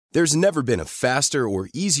There's never been a faster or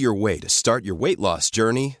easier way to start your weight loss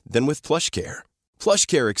journey than with PlushCare.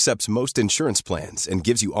 PlushCare accepts most insurance plans and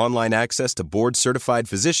gives you online access to board-certified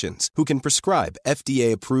physicians who can prescribe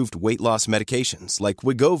FDA-approved weight loss medications like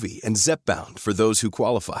Wegovy and Zepbound for those who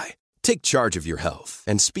qualify. Take charge of your health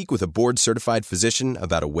and speak with a board-certified physician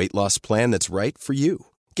about a weight loss plan that's right for you.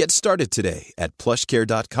 Get started today at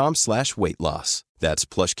plushcare.com/weight-loss. That's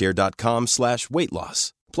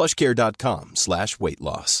plushcare.com/weight-loss.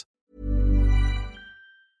 plushcare.com/weight-loss.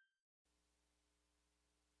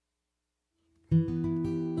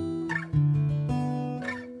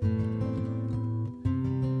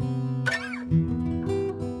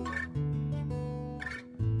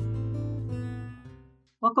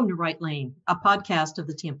 Welcome to Right Lane, a podcast of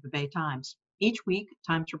the Tampa Bay Times. Each week,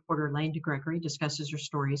 Times reporter Lane DeGregory discusses your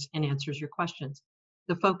stories and answers your questions.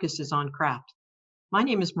 The focus is on craft. My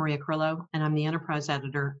name is Maria Carrillo, and I'm the enterprise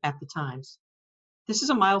editor at the Times. This is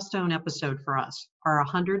a milestone episode for us, our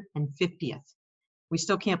 150th. We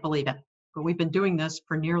still can't believe it, but we've been doing this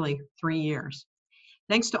for nearly 3 years.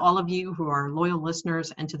 Thanks to all of you who are loyal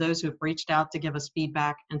listeners and to those who have reached out to give us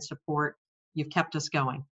feedback and support. You've kept us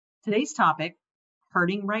going. Today's topic,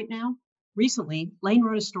 hurting right now? Recently, Lane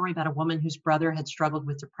wrote a story about a woman whose brother had struggled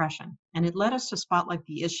with depression, and it led us to spotlight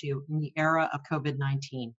the issue in the era of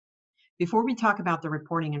COVID-19. Before we talk about the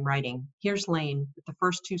reporting and writing, here's Lane with the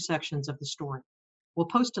first 2 sections of the story. We'll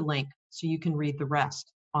post a link so you can read the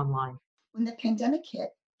rest online. When the pandemic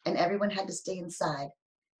hit and everyone had to stay inside,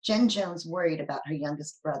 Jen Jones worried about her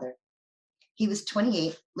youngest brother. He was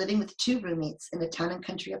 28, living with 2 roommates in a town and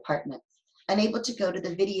country apartment, unable to go to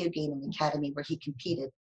the video gaming academy where he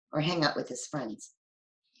competed or hang out with his friends.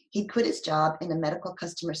 He'd quit his job in a medical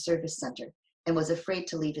customer service center and was afraid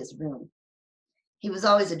to leave his room. He was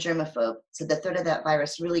always a germaphobe, so the threat of that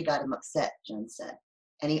virus really got him upset, Jones said,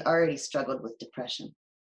 and he already struggled with depression.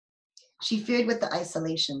 She feared what the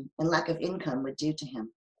isolation and lack of income would do to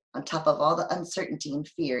him, on top of all the uncertainty and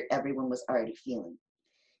fear everyone was already feeling.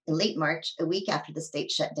 In late March, a week after the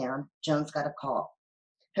state shut down, Jones got a call.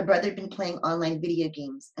 Her brother had been playing online video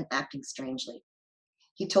games and acting strangely.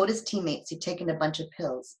 He told his teammates he'd taken a bunch of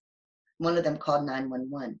pills. One of them called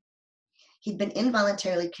 911. He'd been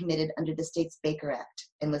involuntarily committed under the state's Baker Act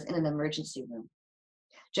and was in an emergency room.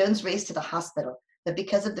 Jones raced to the hospital, but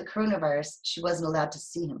because of the coronavirus, she wasn't allowed to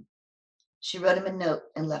see him. She wrote him a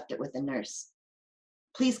note and left it with a nurse.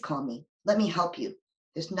 "Please call me. Let me help you.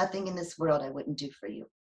 There's nothing in this world I wouldn't do for you."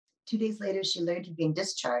 2 days later, she learned he'd been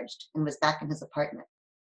discharged and was back in his apartment.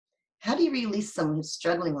 How do you release someone who's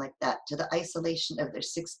struggling like that to the isolation of their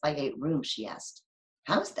 6x8 room, she asked.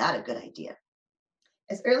 How is that a good idea?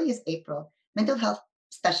 As early as April, mental health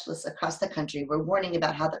specialists across the country were warning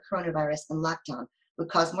about how the coronavirus and lockdown would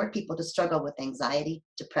cause more people to struggle with anxiety,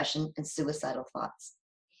 depression, and suicidal thoughts.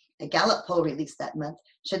 A Gallup poll released that month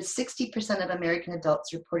showed 60% of American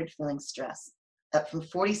adults reported feeling stress, up from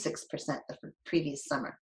 46% the previous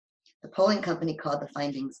summer. The polling company called the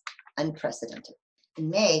findings unprecedented. In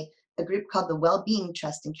May, a group called the Wellbeing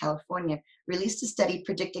Trust in California released a study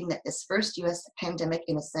predicting that this first U.S. pandemic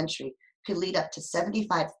in a century could lead up to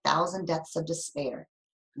 75,000 deaths of despair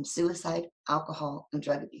from suicide, alcohol, and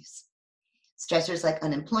drug abuse. Stressors like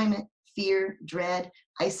unemployment, fear, dread,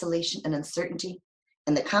 isolation, and uncertainty,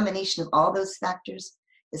 and the combination of all those factors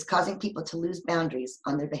is causing people to lose boundaries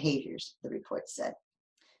on their behaviors, the report said.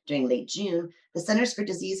 During late June, the Centers for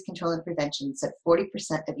Disease Control and Prevention said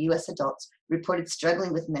 40% of U.S. adults reported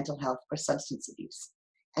struggling with mental health or substance abuse,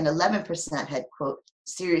 and 11% had, quote,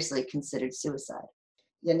 seriously considered suicide.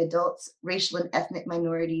 Young adults, racial and ethnic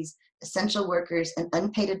minorities, essential workers, and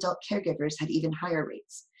unpaid adult caregivers had even higher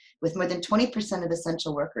rates, with more than 20% of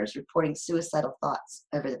essential workers reporting suicidal thoughts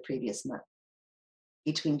over the previous month.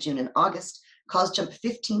 Between June and August, calls jumped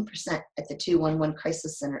 15% at the 211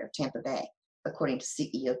 Crisis Center of Tampa Bay, according to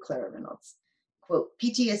CEO Clara Reynolds. Quote,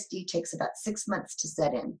 PTSD takes about 6 months to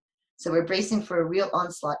set in, so we're bracing for a real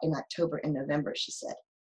onslaught in October and November, she said.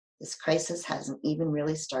 This crisis hasn't even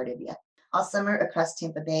really started yet. All summer across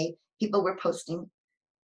Tampa Bay, people were posting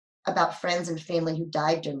about friends and family who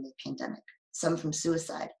died during the pandemic, some from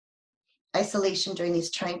suicide. Isolation during these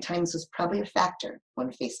trying times was probably a factor,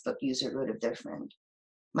 one Facebook user wrote of their friend.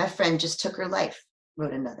 My friend just took her life,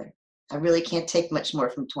 wrote another. I really can't take much more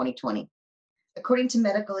from 2020. According to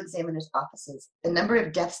medical examiners' offices, the number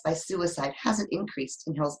of deaths by suicide hasn't increased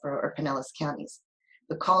in Hillsborough or Pinellas counties,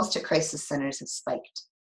 but calls to crisis centers have spiked.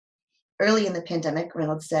 Early in the pandemic,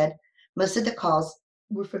 Reynolds said, most of the calls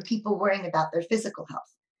were from people worrying about their physical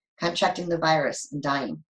health, contracting the virus and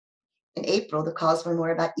dying. In April, the calls were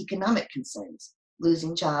more about economic concerns,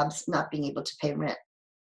 losing jobs, not being able to pay rent.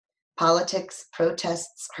 Politics,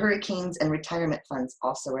 protests, hurricanes, and retirement funds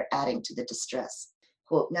also are adding to the distress.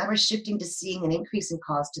 Quote, now we're shifting to seeing an increase in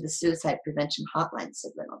calls to the suicide prevention hotline, said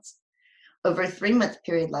Reynolds. Over a 3-month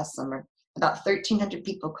period last summer, about 1,300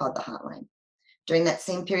 people called the hotline. During that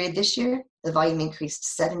same period this year, the volume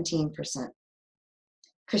increased 17%.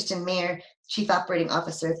 Kristen Mayer, Chief Operating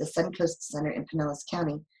Officer at the Suncoast Center in Pinellas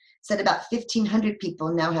County, said about 1,500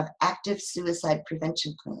 people now have active suicide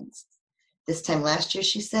prevention plans. This time last year,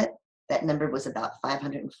 she said, that number was about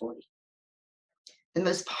 540. The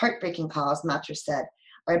most heartbreaking calls, Matra said,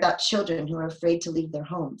 are about children who are afraid to leave their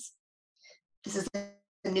homes. This is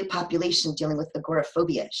a new population dealing with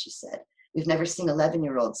agoraphobia, she said. We've never seen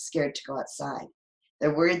 11-year-olds scared to go outside.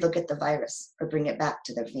 They're worried they'll get the virus or bring it back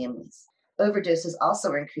to their families. Overdoses also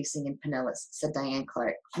are increasing in Pinellas, said Diane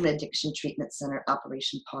Clark from an addiction treatment center,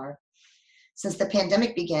 Operation PAR. Since the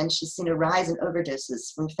pandemic began, she's seen a rise in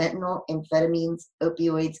overdoses from fentanyl, amphetamines,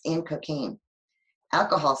 opioids, and cocaine.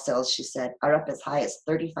 Alcohol sales, she said, are up as high as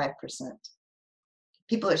 35%.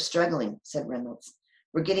 People are struggling, said Reynolds.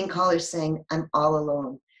 We're getting callers saying, I'm all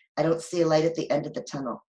alone. I don't see a light at the end of the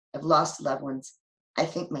tunnel. I've lost loved ones. I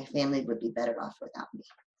think my family would be better off without me.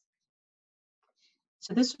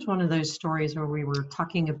 So this was one of those stories where we were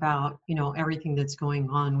talking about, everything that's going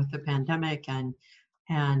on with the pandemic and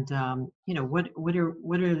what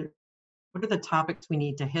are the topics we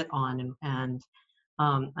need to hit on? And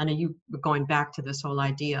I know you were going back to this whole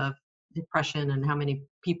idea of depression and how many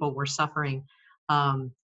people were suffering. So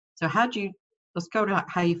let's go to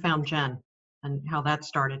how you found Jen and how that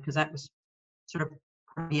started, because that was sort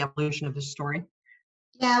of the evolution of the story.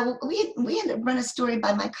 Yeah, well, we had run a story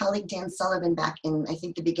by my colleague Dan Sullivan back in, I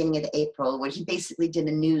think, the beginning of April, where he basically did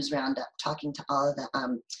a news roundup talking to all of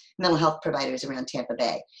the mental health providers around Tampa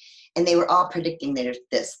Bay. And they were all predicting there's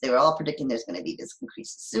this. They were all predicting there's going to be this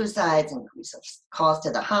increase of suicides, increase of calls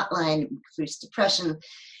to the hotline, increased depression.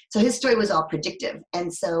 So his story was all predictive.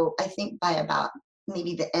 And so I think by about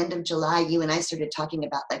maybe the end of July, you and I started talking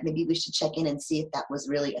about, like, maybe we should check in and see if that was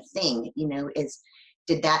really a thing,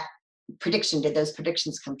 did those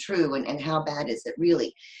predictions come true, and how bad is it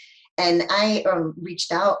really? And I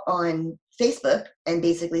reached out on Facebook and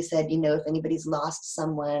basically said, if anybody's lost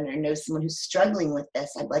someone or knows someone who's struggling with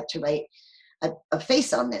this, I'd like to write a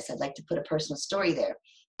face on this. I'd like to put a personal story there.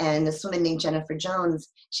 And this woman named Jennifer Jones,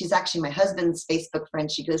 she's actually my husband's Facebook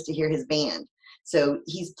friend. She goes to hear his band. So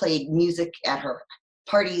he's played music at her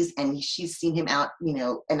parties, and she's seen him out,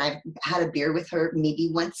 and I've had a beer with her maybe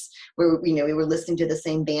once where, we were listening to the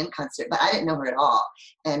same band concert, but I didn't know her at all.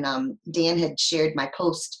 And Dan had shared my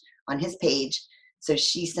post on his page. So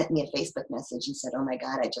she sent me a Facebook message and said, oh my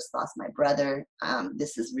God, I just lost my brother.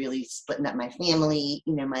 This is really splitting up my family.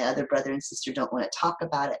 My other brother and sister don't want to talk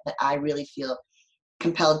about it, but I really feel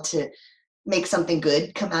compelled to make something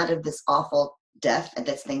good come out of this awful death and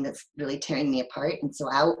this thing that's really tearing me apart. And so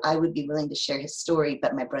I would be willing to share his story,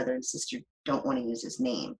 but my brother and sister don't want to use his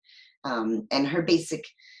name. And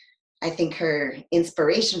I think her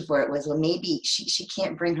inspiration for it was, well, maybe she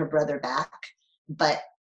can't bring her brother back, but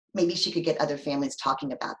maybe she could get other families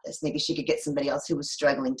talking about this. Maybe she could get somebody else who was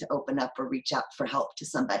struggling to open up or reach out for help to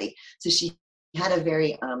somebody. So she had a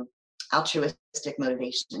very altruistic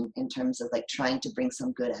motivation in terms of, like, trying to bring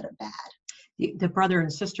some good out of bad. The brother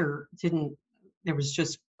and sister there was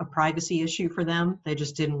just a privacy issue for them. They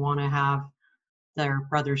just didn't want to have their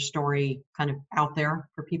brother's story kind of out there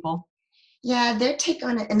for people. Yeah, their take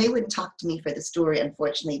on it, and they wouldn't talk to me for the story,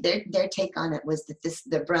 unfortunately. Their take on it was that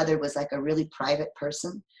the brother was like a really private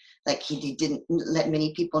person. Like, he didn't let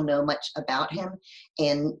many people know much about him.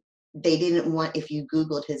 And they didn't want, if you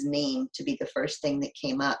Googled his name, to be the first thing that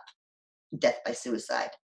came up, death by suicide.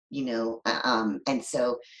 And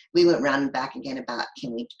so we went round and back again about,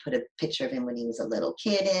 can we put a picture of him when he was a little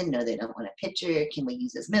kid in? No, they don't want a picture. Can we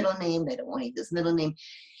use his middle name? They don't want to use his middle name.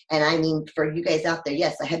 And I mean, for you guys out there,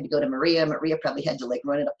 yes, I had to go to Maria. Maria probably had to, like,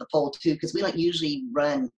 run it up the pole too, because we don't usually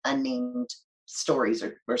run unnamed stories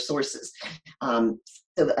or sources.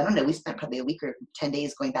 So I don't know, we spent probably a week or 10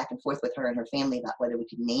 days going back and forth with her and her family about whether we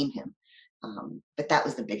could name him. But that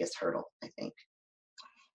was the biggest hurdle, I think.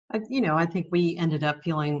 I think we ended up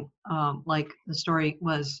feeling like the story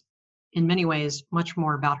was in many ways much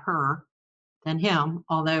more about her than him,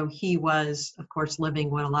 although he was, of course,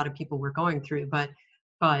 living what a lot of people were going through. But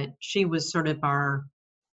she was sort of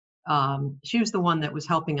she was the one that was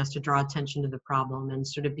helping us to draw attention to the problem and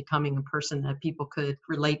sort of becoming a person that people could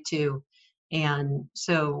relate to. And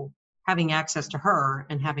so having access to her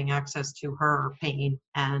and having access to her pain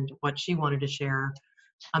and what she wanted to share,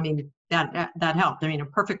 I mean, that helped. I mean, in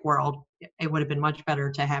a perfect world, it would have been much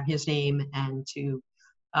better to have his name and to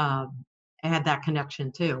had that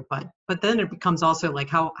connection too. But then it becomes also like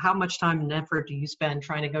how much time and effort do you spend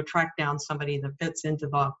trying to go track down somebody that fits into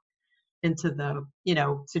the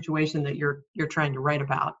situation that you're trying to write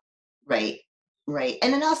about. Right. Right.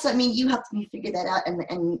 And then also, I mean, you helped me figure that out,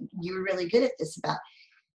 and you were really good at this, about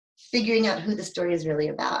figuring out who the story is really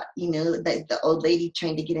about. The old lady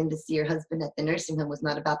trying to get in to see her husband at the nursing home was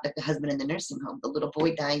not about the husband in the nursing home. The little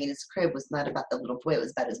boy dying in his crib was not about the little boy. It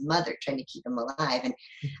was about his mother trying to keep him alive. And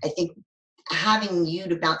I think having you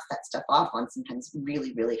to bounce that stuff off on sometimes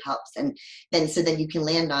really, really helps. And then you can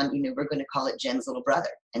land on, we're going to call it Jen's little brother,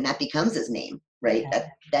 and that becomes his name, right?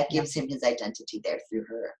 That gives him his identity there through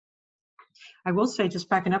her. I will say, just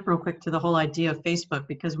backing up real quick to the whole idea of Facebook,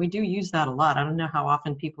 because we do use that a lot. I don't know how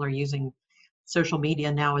often people are using social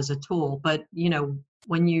media now as a tool, but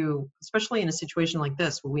when you, especially in a situation like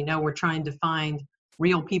this, where we know we're trying to find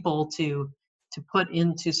real people to put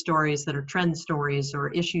into stories that are trend stories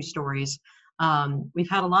or issue stories, we've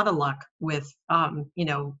had a lot of luck with,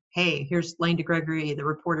 hey, here's Lane DeGregory, the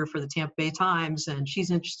reporter for the Tampa Bay Times, and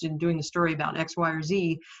she's interested in doing a story about X, Y, or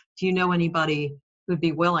Z. Do you know anybody who'd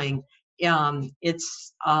be willing?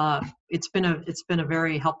 It's been a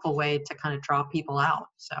very helpful way to kind of draw people out.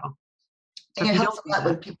 So and it helps a lot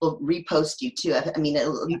when people repost you too. I mean,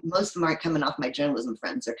 most of them aren't coming off my journalism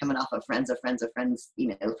friends; they're coming off of friends of friends of friends,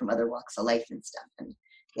 from other walks of life and stuff. And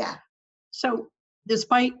yeah. So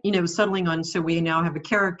despite settling on, so we now have a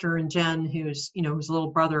character in Jen whose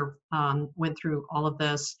little brother went through all of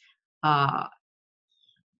this.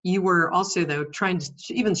 You were also, though,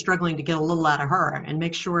 even struggling to get a little out of her and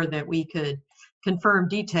make sure that we could confirm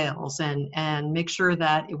details and make sure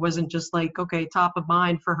that it wasn't just like, okay, top of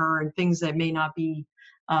mind for her and things that may not be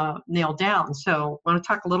nailed down. So want to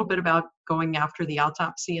talk a little bit about going after the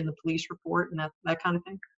autopsy and the police report and that kind of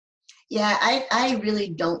thing? Yeah, I really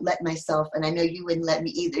don't let myself, and I know you wouldn't let me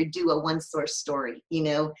either, do a one source story,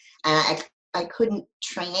 and I couldn't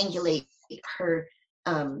triangulate her,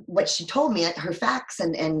 what she told me, her facts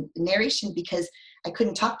and narration, because I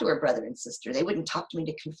couldn't talk to her brother and sister. They wouldn't talk to me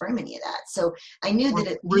to confirm any of that. So I knew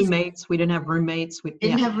that roommates, we didn't have roommates.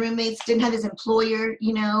 Didn't have roommates, didn't have his employer,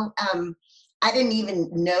 I didn't even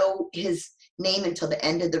know his name until the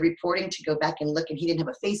end of the reporting to go back and look, and he didn't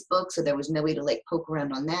have a Facebook, so there was no way to poke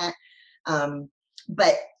around on that.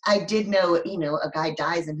 But I did know, a guy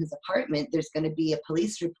dies in his apartment, there's going to be a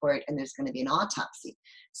police report and there's going to be an autopsy.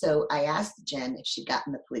 So I asked Jen if she'd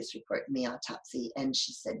gotten the police report and the autopsy, and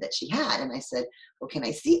she said that she had. And I said, well, can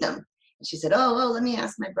I see them? And she said, oh, let me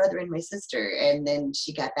ask my brother and my sister. And then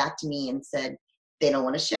she got back to me and said, they don't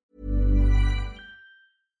want to share.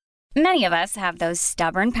 Many of us have those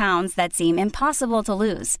stubborn pounds that seem impossible to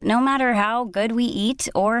lose, no matter how good we eat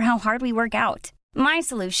or how hard we work out. My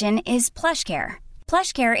solution is PlushCare.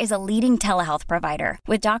 PlushCare is a leading telehealth provider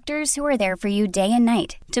with doctors who are there for you day and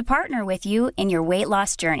night to partner with you in your weight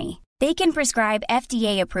loss journey. They can prescribe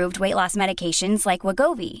FDA-approved weight loss medications like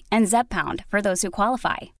Wegovy and Zepbound for those who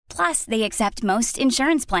qualify. Plus, they accept most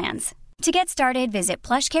insurance plans. To get started, visit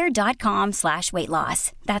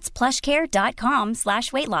plushcare.com/weightloss. That's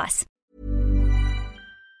plushcare.com/weightloss.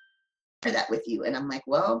 That with you. And I'm like,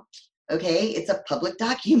 well, okay, it's a public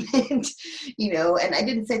document, and I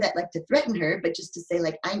didn't say that to threaten her, but just to say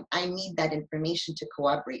I need that information to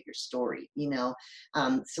corroborate your story, So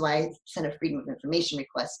I sent a Freedom of Information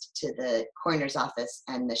request to the coroner's office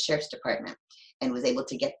and the sheriff's department, and was able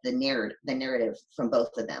to get the narrative from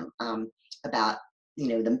both of them, about,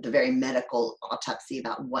 the very medical autopsy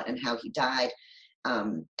about what and how he died,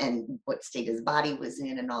 and what state his body was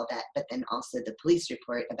in and all that, but then also the police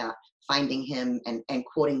report about finding him and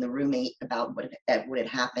quoting the roommate about what had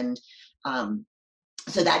happened.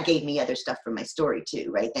 So that gave me other stuff for my story too,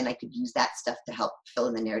 right? Then I could use that stuff to help fill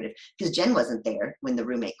in the narrative, because Jen wasn't there when the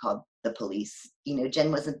roommate called the police.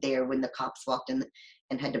 Jen wasn't there when the cops walked in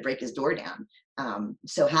and had to break his door down.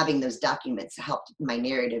 So having those documents helped my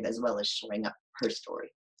narrative as well as showing up her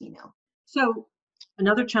story, So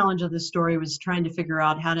another challenge of this story was trying to figure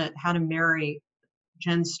out how to marry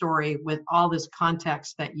Jen's story with all this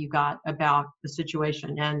context that you got about the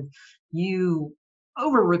situation. And you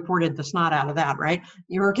over-reported the snot out of that, right?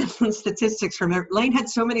 You were getting statistics from it. Lane had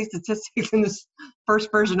so many statistics in this first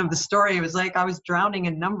version of the story. It was like I was drowning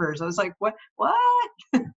in numbers. I was like, what?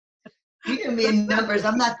 You can be in numbers.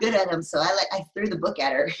 I'm not good at them. So I threw the book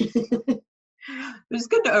at her. It was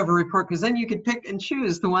good to over-report, because then you could pick and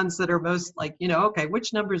choose the ones that are most okay,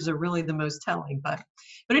 which numbers are really the most telling. But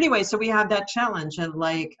anyway, so we have that challenge of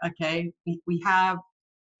okay, we have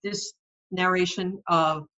this narration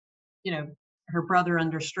of, her brother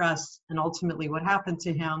under stress and ultimately what happened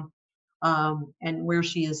to him. and where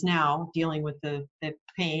she is now dealing with the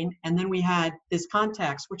pain. And then we had this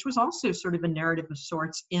context, which was also sort of a narrative of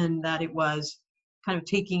sorts, in that it was kind of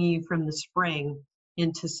taking you from the spring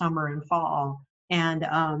into summer and fall. And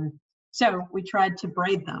so we tried to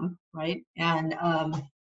braid them, right? And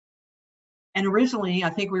originally, I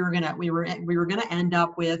think we were gonna end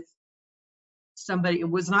up with somebody. It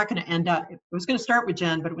was not going to end up. It was going to start with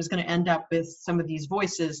Jen, but it was going to end up with some of these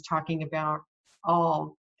voices talking about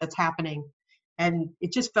all that's happening, and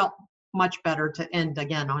it just felt much better to end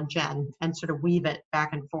again on Jen and sort of weave it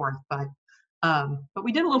back and forth. But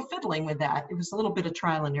we did a little fiddling with that. It was a little bit of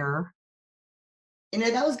trial and error. You know,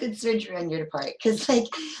 that was good surgery on your part, because like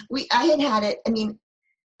I had it. I mean,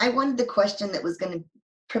 I wanted the question that was going to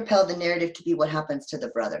propel the narrative to be what happens to the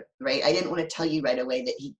brother, right? I didn't want to tell you right away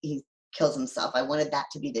that he kills himself. I wanted that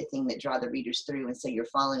to be the thing that draw the readers through, and so you're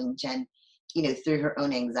following Jen, you know, through her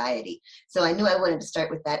own anxiety. So I knew I wanted to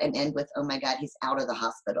start with that and end with, oh my God, he's out of the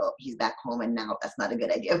hospital, he's back home, and now that's not a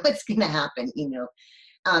good idea. What's going to happen, you know?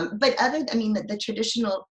 But the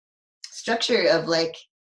traditional structure of like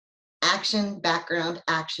action, background,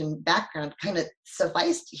 kind of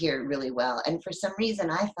sufficed here really well. And for some reason,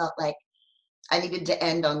 I felt like I needed to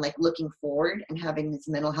end on like looking forward and having these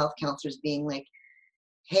mental health counselors being like,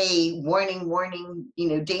 hey, warning, you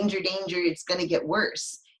know, danger, it's going to get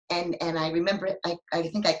worse. And I remember, I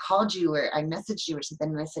think I called you or I messaged you or something,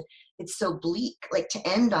 and I said, it's so bleak, like to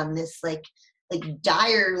end on this, like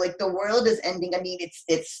dire, like the world is ending. I mean,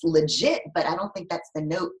 it's legit, but I don't think that's the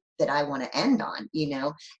note that I want to end on, you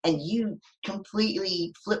know. And you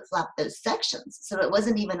completely flip-flop those sections. So it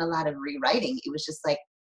wasn't even a lot of rewriting. It was just like,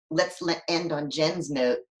 let's end on Jen's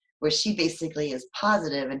note, where she basically is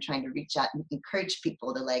positive and trying to reach out and encourage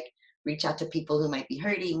people to like reach out to people who might be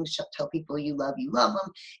hurting, tell people you love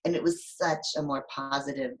them. And it was such a more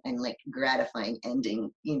positive and like gratifying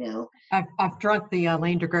ending, you know. I've drunk the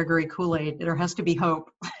Lane DeGregory Kool-Aid. There has to be hope.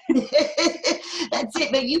 That's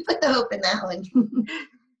it, but you put the hope in that one.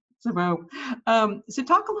 So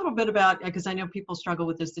talk a little bit about, because I know people struggle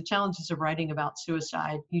with this, the challenges of writing about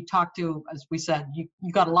suicide. You talked to, as we said, you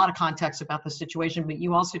got a lot of context about the situation, but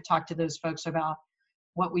you also talked to those folks about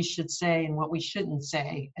what we should say and what we shouldn't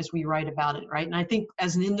say as we write about it, right? And I think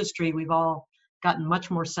as an industry, we've all gotten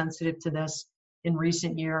much more sensitive to this in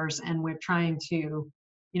recent years, and we're trying to, you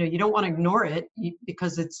know, you don't want to ignore it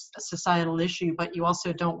because it's a societal issue, but you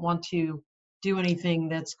also don't want to do anything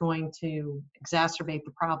that's going to exacerbate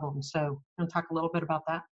the problem. So you want to talk a little bit about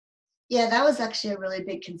that? Yeah, that was actually a really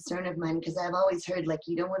big concern of mine, because I've always heard like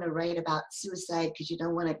you don't want to write about suicide because you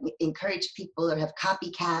don't want to encourage people or have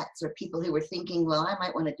copycats or people who were thinking, well, I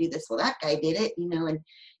might want to do this. Well, that guy did it, you know, and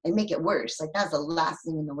make it worse. Like that's the last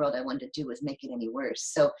thing in the world I wanted to do, was make it any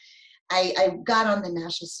worse. So I got on the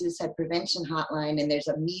National Suicide Prevention Hotline, and there's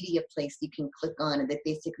a media place you can click on, and that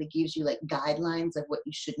basically gives you like guidelines of what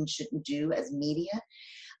you should and shouldn't do as media.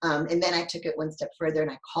 And then I took it one step further,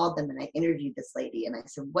 and I called them and I interviewed this lady, and I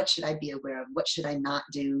said, what should I be aware of? What should I not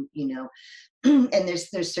do? You know, and there's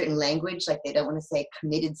certain language, like they don't want to say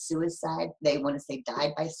committed suicide. They want to say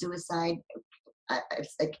died by suicide.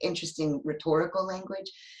 It's like interesting rhetorical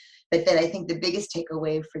language. But then I think the biggest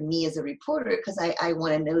takeaway for me as a reporter, because I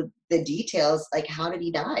want to know the details, like how did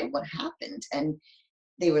he die? What happened? And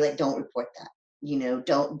they were like, don't report that. You know,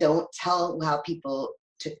 don't tell how people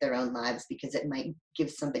took their own lives, because it might give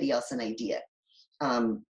somebody else an idea.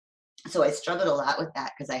 So I struggled a lot with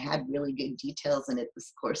that, because I had really good details, and it, of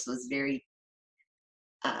course, was very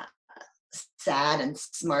sad and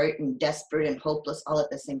smart and desperate and hopeless all at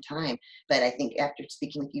the same time. But I think after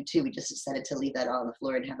speaking with you too, we just decided to leave that all on the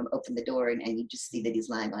floor and have him open the door, and you just see that he's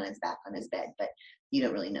lying on his back on his bed, but you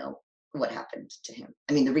don't really know what happened to him.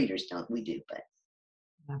 I mean, the readers don't, we do, but.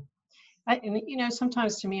 Yeah. And you know,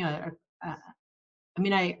 sometimes to me,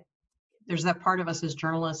 there's that part of us as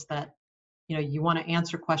journalists that, you know, you want to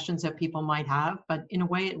answer questions that people might have, but in a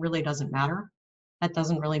way it really doesn't matter. That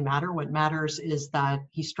doesn't really matter. What matters is that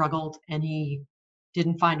he struggled and he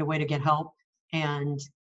didn't find a way to get help. And,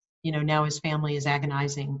 you know, now his family is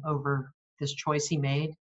agonizing over this choice he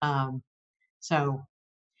made. And the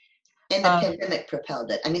pandemic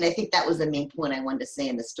propelled it. I mean, I think that was the main point I wanted to say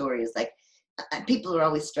in the story, is like, people are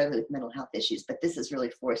always struggling with mental health issues, but this has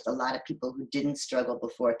really forced a lot of people who didn't struggle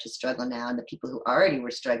before to struggle now, and the people who already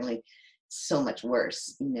were struggling so much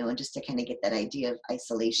worse, you know, and just to kind of get that idea of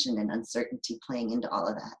isolation and uncertainty playing into all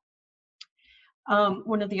of that.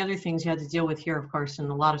 One of the other things you had to deal with here, of course, in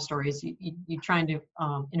a lot of stories, you're trying to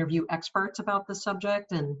interview experts about the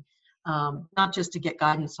subject, and not just to get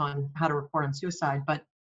guidance on how to report on suicide, but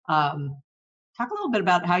talk a little bit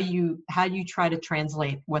about how you try to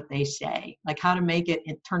translate what they say, like how to make it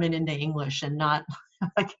turn it into English and not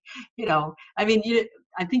like, I mean,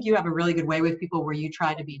 I think you have a really good way with people where you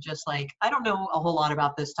try to be just like, I don't know a whole lot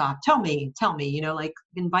about this talk. Tell me, like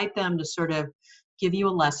invite them to sort of give you a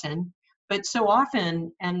lesson. But so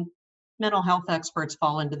often, and mental health experts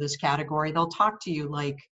fall into this category, they'll talk to you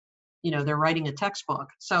like, they're writing a textbook.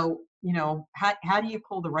 So, how do you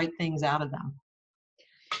pull the right things out of them?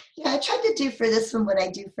 Yeah, I tried to do for this one what I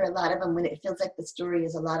do for a lot of them when it feels like the story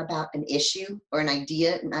is a lot about an issue or an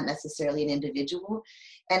idea, not necessarily an individual.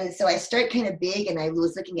 And so I start kind of big, and I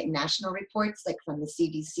was looking at national reports like from the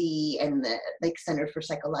CDC and the Center for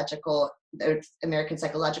the American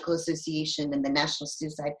Psychological Association and the National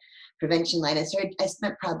Suicide Prevention Line. I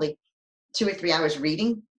spent probably 2 or 3 hours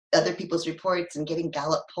reading other people's reports and getting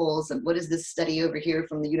Gallup polls and what does this study over here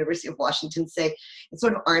from the University of Washington say, and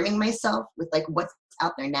sort of arming myself with like what's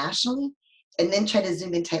out there nationally, and then try to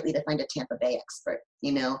zoom in tightly to find a Tampa Bay expert,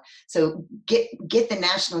 so get the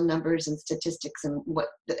national numbers and statistics and what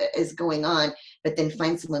is going on, but then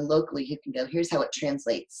find someone locally who can go, here's how it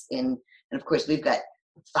translates in. And of course we've got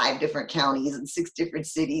 5 different counties and 6 different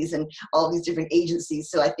cities and all these different agencies.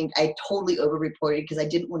 So I think I totally over-reported because I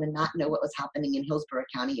didn't want to not know what was happening in Hillsborough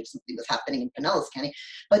County if something was happening in Pinellas County.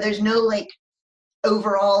 But there's no like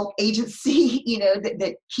overall agency,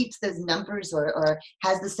 that keeps those numbers or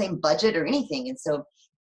has the same budget or anything. And so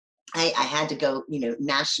I had to go,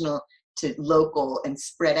 national to local and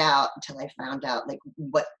spread out until I found out like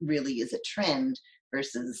what really is a trend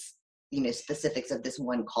versus specifics of this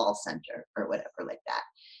one call center or whatever like that.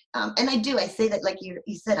 And I say that, like you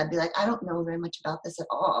said, I'd be like, I don't know very much about this at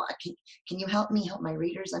all. Can you help my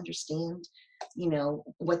readers understand,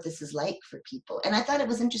 what this is like for people? And I thought it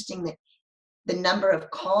was interesting that the number of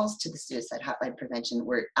calls to the suicide hotline prevention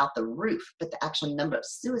were out the roof, but the actual number of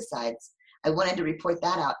suicides, I wanted to report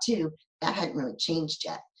that out too. That hadn't really changed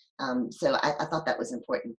yet. So I thought that was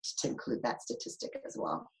important to include that statistic as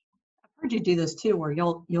well. Heard you do this too, where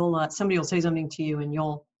you'll somebody will say something to you and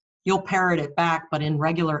you'll parrot it back, but in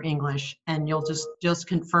regular English, and you'll just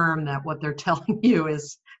confirm that what they're telling you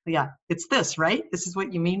is, yeah, it's this, right? This is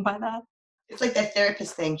what you mean by that? It's like that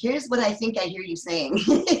therapist thing. Here's what I think I hear you saying.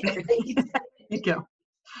 There you go.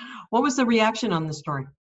 What was the reaction on the story?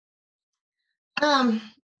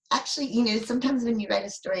 Actually, sometimes when you write a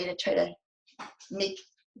story to try to make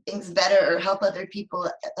things better or help other people,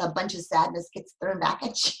 a bunch of sadness gets thrown back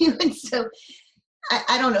at you. And so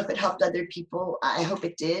I don't know if it helped other people. I hope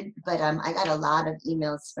it did, but I got a lot of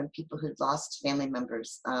emails from people who'd lost family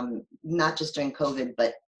members, not just during COVID,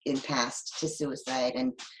 but in past to suicide,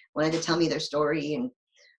 and wanted to tell me their story and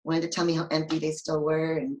wanted to tell me how empty they still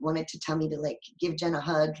were and wanted to tell me to like give Jen a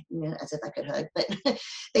hug, as if I could hug, but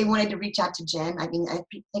they wanted to reach out to Jen. I mean, I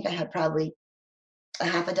think I had probably a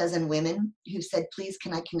half a dozen women who said, please,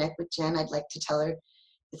 can I connect with Jen? I'd like to tell her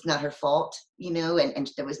it's not her fault,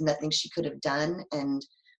 and there was nothing she could have done. And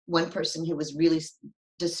one person who was really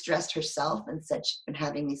distressed herself and said she'd been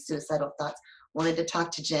having these suicidal thoughts wanted to talk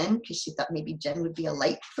to Jen because she thought maybe Jen would be a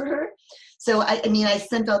light for her. So I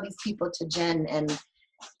sent all these people to Jen, and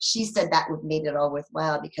she said that would made it all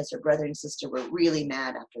worthwhile because her brother and sister were really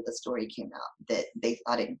mad after the story came out, that they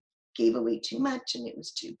thought it gave away too much and it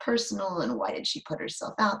was too personal, and why did she put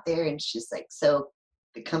herself out there? And she's like, so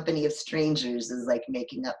the company of strangers is like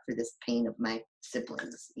making up for this pain of my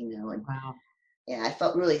siblings, and wow. Yeah, I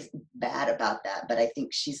felt really bad about that, but I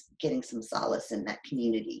think she's getting some solace in that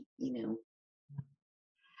community,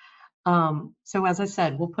 So as I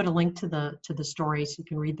said, we'll put a link to the story so you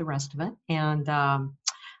can read the rest of it. And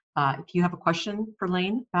if you have a question for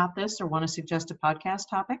Lane about this or want to suggest a podcast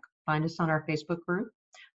topic, find us on our Facebook group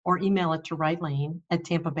or email it to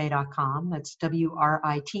writelane@tampabay.com. That's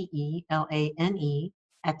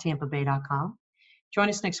WRITELANE@tampabay.com. Join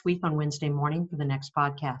us next week on Wednesday morning for the next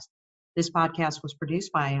podcast. This podcast was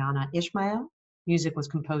produced by Ayana Ishmael. Music was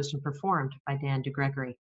composed and performed by Dan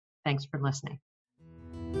DeGregory. Thanks for listening.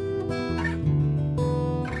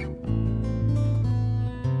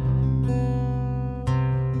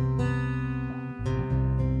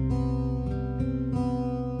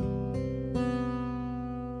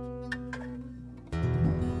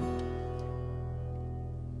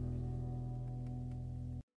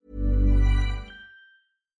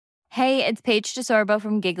 Hey, it's Paige DeSorbo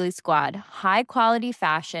from Giggly Squad. High quality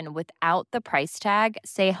fashion without the price tag.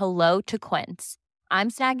 Say hello to Quince. I'm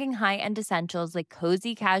snagging high-end essentials like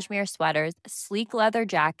cozy cashmere sweaters, sleek leather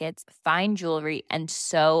jackets, fine jewelry, and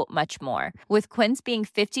so much more. With Quince being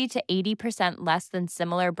 50 to 80% less than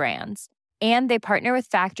similar brands. And they partner with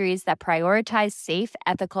factories that prioritize safe,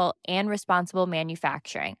 ethical, and responsible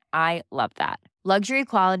manufacturing. I love that. Luxury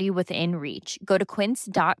quality within reach. Go to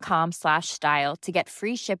quince.com/style to get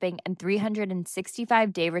free shipping and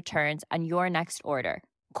 365-day returns on your next order.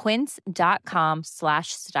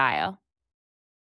 Quince.com/style.